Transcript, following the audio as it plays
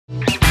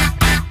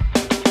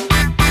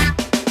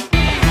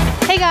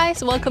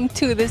guys, welcome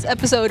to this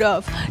episode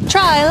of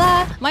Try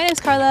La. My name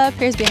is Carla,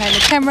 Pierre's behind the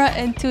camera,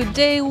 and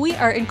today we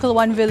are in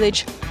Coloane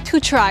village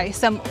to try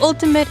some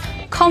ultimate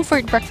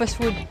comfort breakfast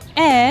food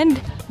and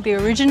the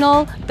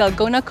original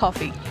Dalgona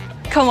coffee.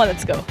 Come on,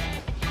 let's go.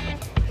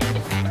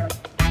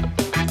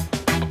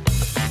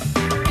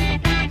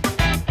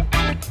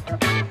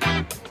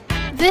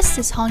 This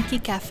is Hon Kee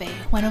Cafe,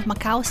 one of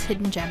Macau's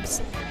hidden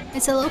gems.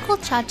 It's a local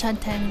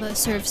cha-chan-teng that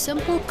serves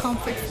simple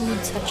comfort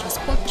foods such as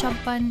pork chop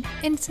bun,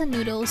 instant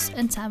noodles,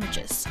 and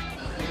sandwiches.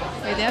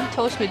 Wait, they have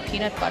toast with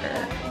peanut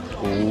butter.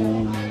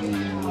 Ooh.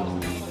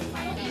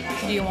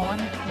 Do you want one?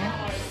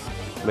 Yeah.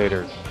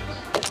 Later.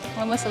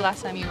 When was the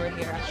last time you were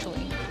here,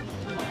 actually?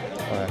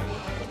 I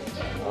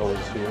was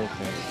here, I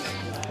think,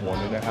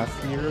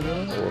 1.5 years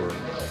ago, or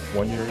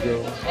 1 year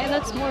ago. Hey,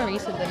 that's more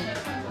recent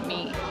than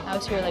me. I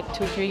was here like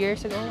 2-3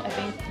 years ago, I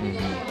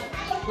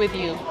think, with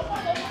you.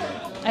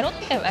 I don't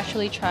think I've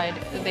actually tried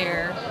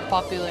their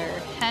popular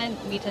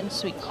hand-beaten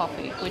sweet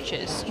coffee, which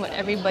is what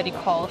everybody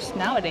calls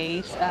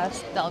nowadays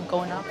as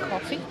Dalgona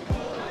Coffee.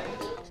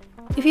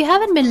 If you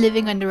haven't been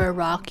living under a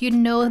rock, you'd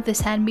know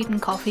this hand-beaten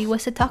coffee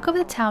was the talk of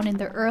the town in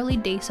the early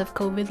days of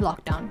COVID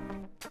lockdown.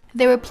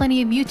 There were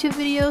plenty of YouTube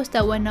videos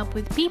that went up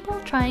with people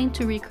trying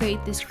to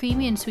recreate this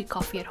creamy and sweet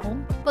coffee at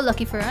home, but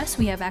lucky for us,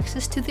 we have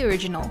access to the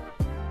original.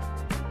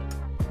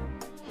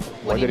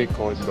 Why did they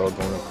call it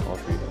Dalgona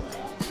Coffee?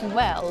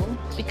 Well,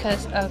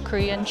 because a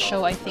Korean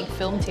show I think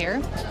filmed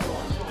here,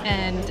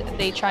 and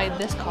they tried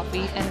this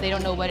coffee and they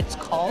don't know what it's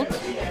called,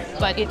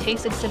 but it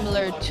tasted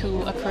similar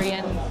to a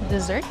Korean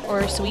dessert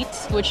or sweet,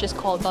 which is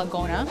called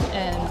Dalgona,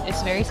 and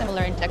it's very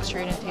similar in texture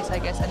and in taste, I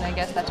guess, and I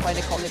guess that's why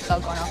they called it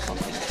Dalgona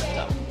Coffee.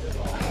 So,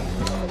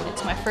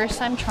 it's my first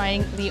time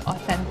trying the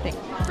authentic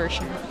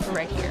version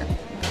right here.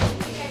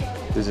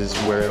 This is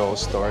where it all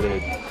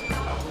started.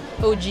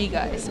 OG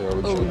guys,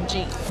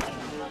 OG.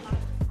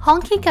 Hon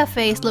Kee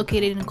Cafe is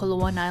located in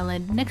Coloane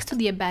Island next to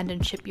the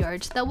abandoned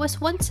shipyards that was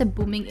once a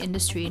booming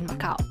industry in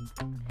Macau.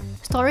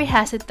 Story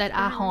has it that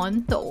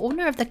Ahon, the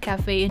owner of the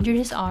cafe, injured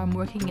his arm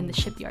working in the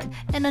shipyard,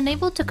 and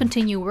unable to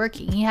continue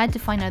working, he had to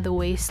find other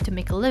ways to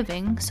make a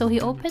living, so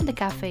he opened the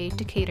cafe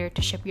to cater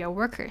to shipyard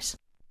workers.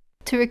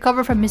 To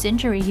recover from his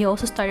injury, he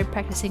also started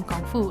practicing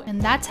Kung Fu, and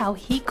that's how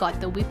he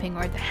got the whipping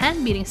or the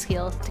hand-beating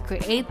skills to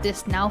create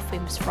this now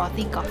famous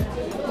frothy coffee.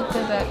 Look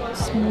at that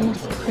smooth,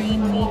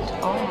 creamy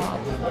top.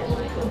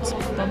 It's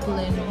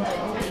bubbling.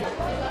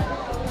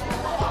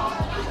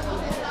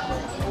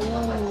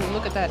 Ooh,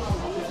 look at that.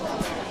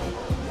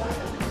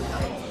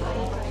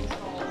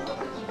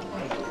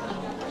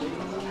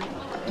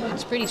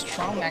 It's pretty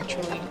strong,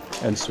 actually.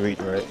 And sweet,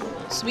 right?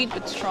 Sweet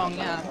but strong,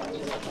 yeah.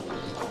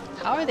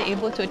 How are they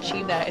able to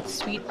achieve that? It's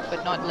sweet,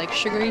 but not like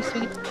sugary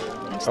sweet.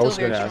 And still I was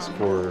going to very ask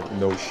strong. for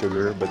no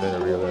sugar, but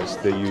then I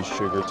realized they use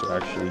sugar to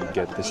actually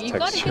get this You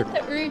texture. gotta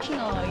get the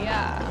original,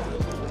 yeah.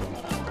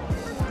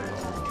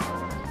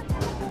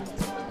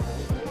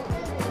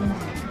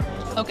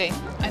 Okay,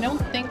 I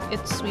don't think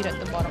it's sweet at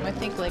the bottom. I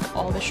think like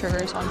all the sugar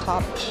is on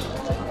top.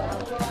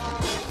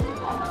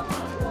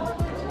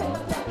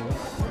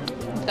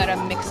 Gotta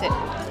mix it.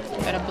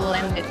 Gotta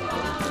blend it.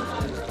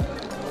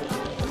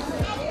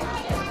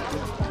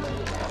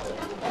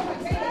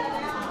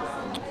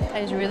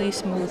 That is really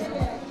smooth.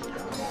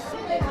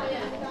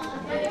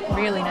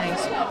 Really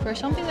nice. For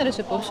something that is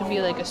supposed to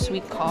be like a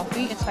sweet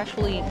coffee, it's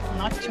actually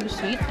not too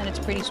sweet and it's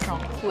pretty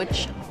strong,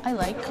 which I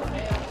like.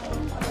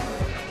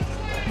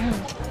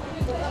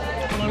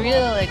 I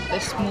really like the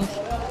smooth,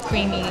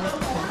 creamy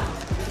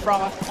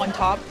froth on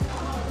top.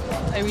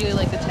 I really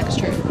like the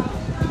texture.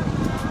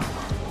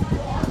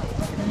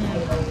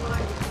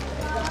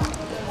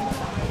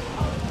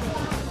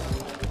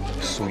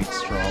 Sweet,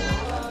 strong.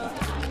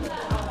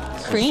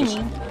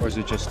 Creamy. Or is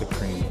it just the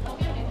cream?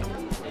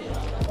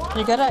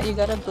 You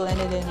gotta blend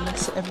it in,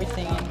 mix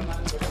everything in.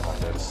 Oh,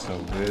 that's so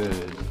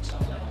good.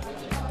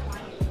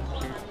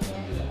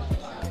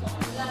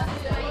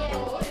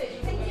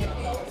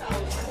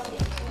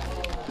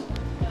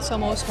 It's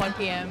almost 1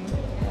 p.m.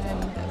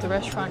 and the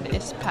restaurant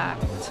is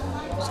packed.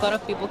 There's a lot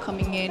of people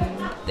coming in.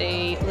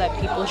 They let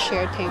people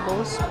share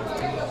tables.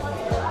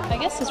 I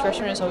guess this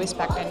restaurant is always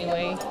packed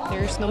anyway.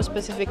 There's no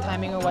specific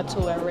timing or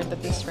whatsoever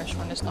that this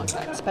restaurant is not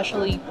packed,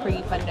 especially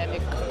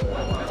pre-pandemic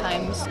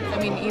times. I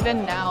mean,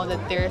 even now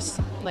that there's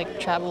like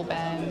travel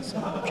bans,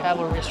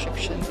 travel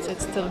restrictions, it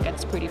still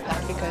gets pretty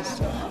packed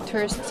because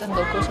tourists and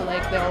locals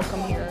alike, they all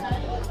come here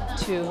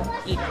to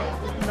eat.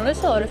 I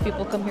noticed a lot of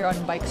people come here on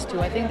bikes too.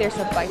 I think there's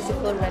a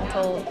bicycle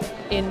rental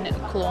in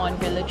Coloane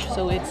village,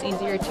 so it's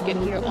easier to get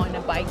here on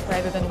a bike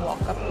rather than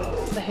walk up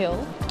the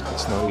hill.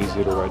 It's not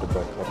easy to ride a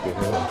bike up the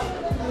hill.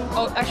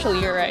 Oh,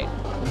 actually, you're right.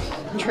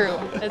 True.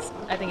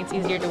 I think it's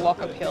easier to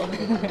walk uphill.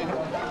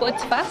 But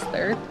it's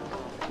faster.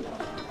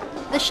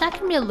 The shack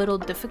can be a little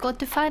difficult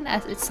to find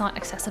as it's not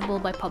accessible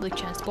by public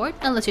transport,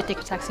 unless you take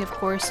a taxi, of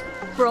course.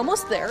 We're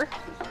almost there.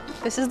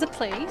 This is the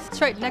place.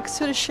 It's right next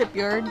to the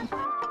shipyard.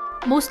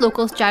 Most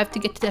locals drive to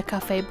get to the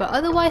cafe, but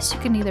otherwise you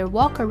can either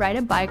walk or ride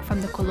a bike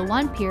from the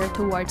Coloane Pier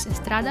towards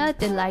Estrada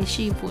de Lai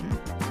Chi Vun.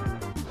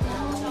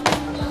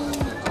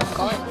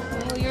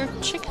 Your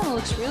chicken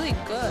looks really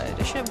good.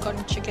 I should have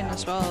gotten chicken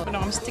as well. But no,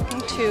 I'm sticking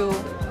to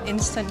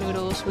instant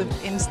noodles with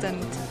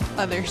instant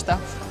other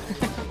stuff.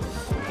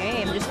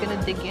 Okay, I'm just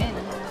gonna dig in.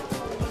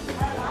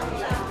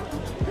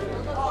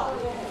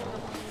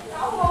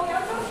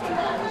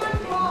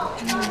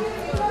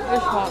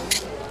 It's hot.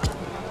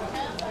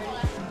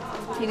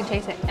 You can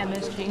taste it,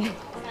 MSG.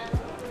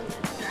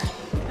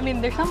 I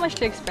mean, there's not much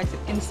to expect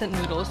with instant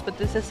noodles, but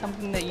this is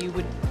something that you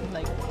would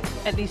like.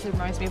 At least it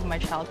reminds me of my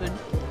childhood.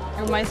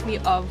 It reminds me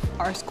of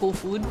our school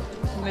food,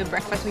 the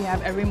breakfast we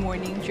have every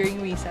morning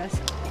during recess.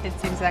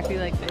 It's exactly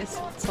like this.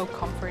 It's so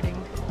comforting.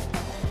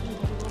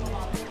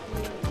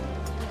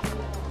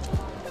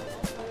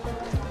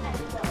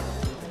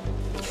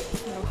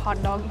 Little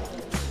hot dog.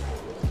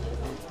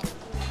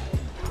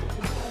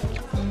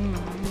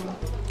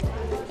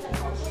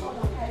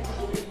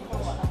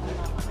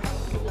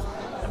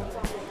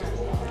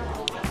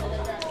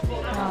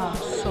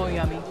 So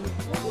yummy.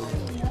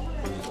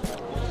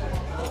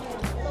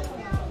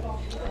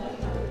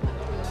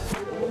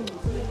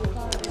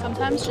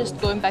 Sometimes just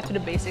going back to the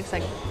basics,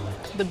 like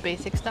the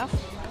basic stuff,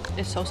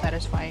 is so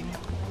satisfying.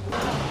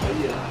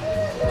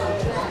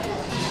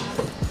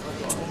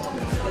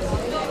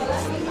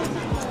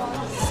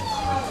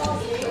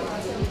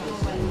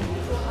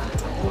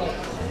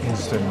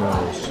 Instant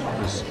noodles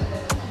is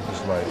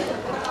like,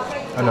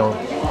 I know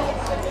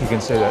you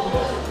can say that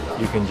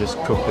you can just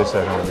cook this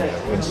at home.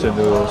 Instant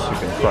noodles, you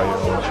can fry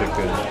your own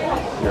chicken,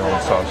 your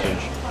own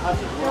sausage.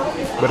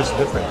 But it's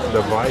different.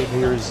 The vibe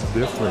here is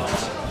different.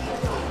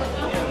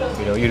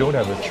 You know, you don't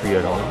have a tree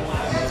at home.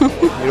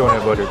 You don't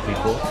have other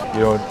people.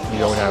 You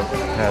don't have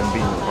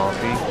hand-beaten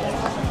coffee.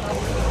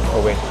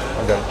 Oh wait,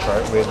 I gotta try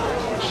it with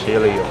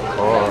chili, of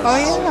course. Oh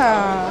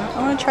yeah, I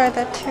want to try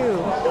that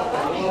too.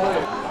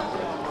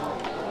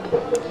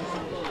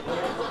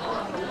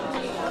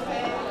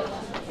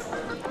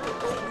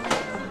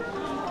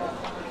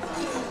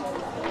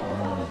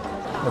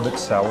 A bit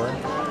sour.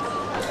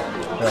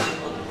 Yeah.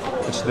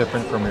 It's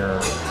different from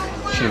your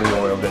chili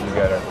oil that you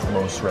get at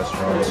most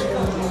restaurants.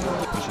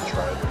 You should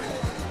try it.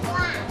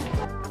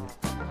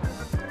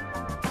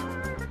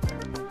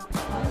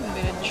 I'm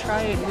gonna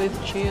try it with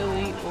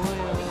chili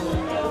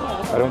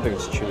oil. I don't think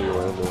it's chili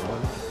oil though.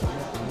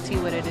 Let's see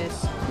what it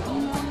is.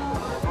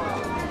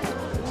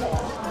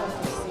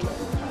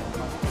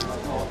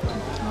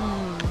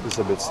 It's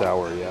a bit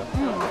sour, yeah.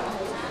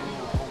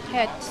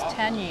 Yeah, it's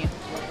tangy.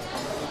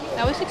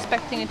 I was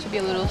expecting it to be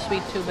a little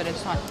sweet too, but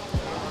it's not.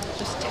 It's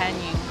just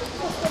tangy.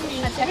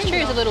 The texture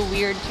is a little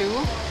weird too,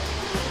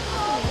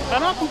 but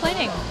I'm not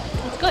complaining.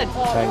 It's good.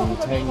 Tangy,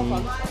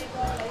 tangy.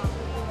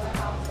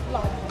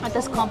 It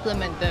does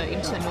complement the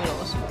instant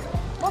noodles.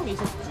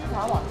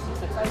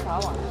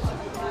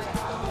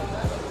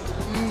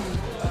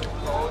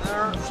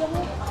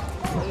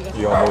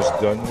 You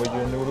almost done with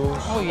your noodles?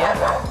 Oh yeah,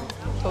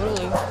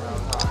 totally.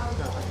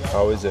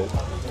 How is it?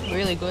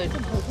 Really good.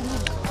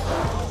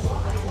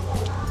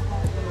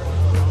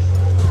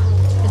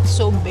 It's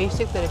so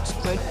basic that it's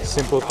good.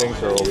 Simple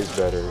things are always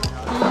better.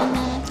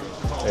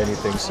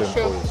 Anything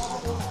simple is...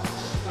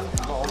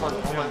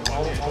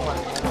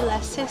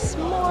 Less is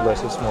more.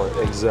 Less is more,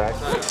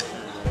 exactly.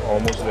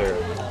 Almost there.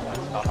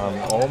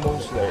 I'm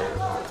almost there.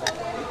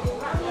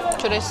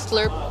 Should I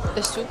slurp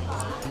the soup?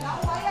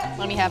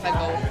 Let me have a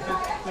go.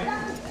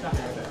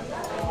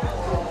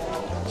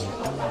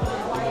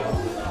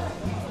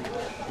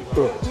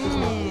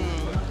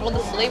 All the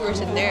flavors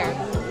in there.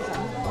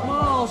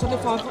 So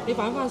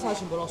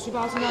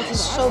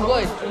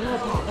good.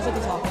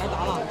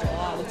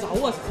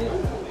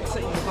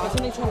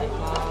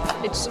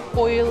 It's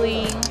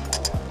oily,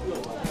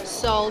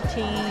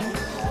 salty,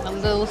 a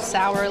little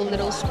sour, a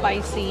little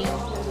spicy.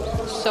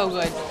 So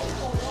good.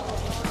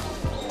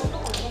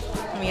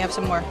 Let me have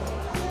some more.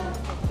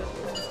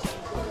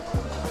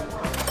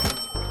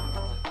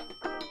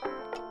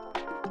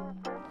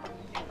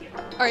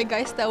 Alright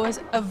guys, that was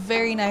a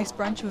very nice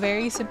brunch,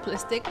 very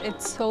simplistic.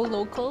 It's so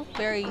local,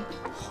 very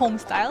home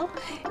style.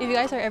 If you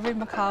guys are ever in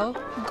Macau,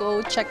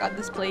 go check out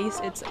this place.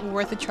 It's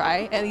worth a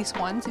try at least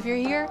once if you're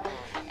here.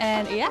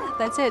 And yeah,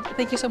 that's it.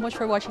 Thank you so much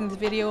for watching this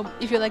video.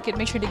 If you like it,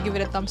 make sure to give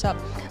it a thumbs up.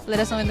 Let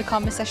us know in the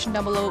comment section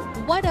down below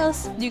what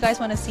else do you guys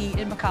want to see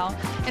in Macau.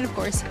 And of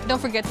course,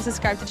 don't forget to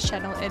subscribe to the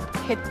channel and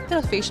hit the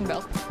notification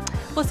bell.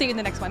 We'll see you in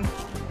the next one.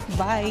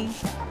 Bye!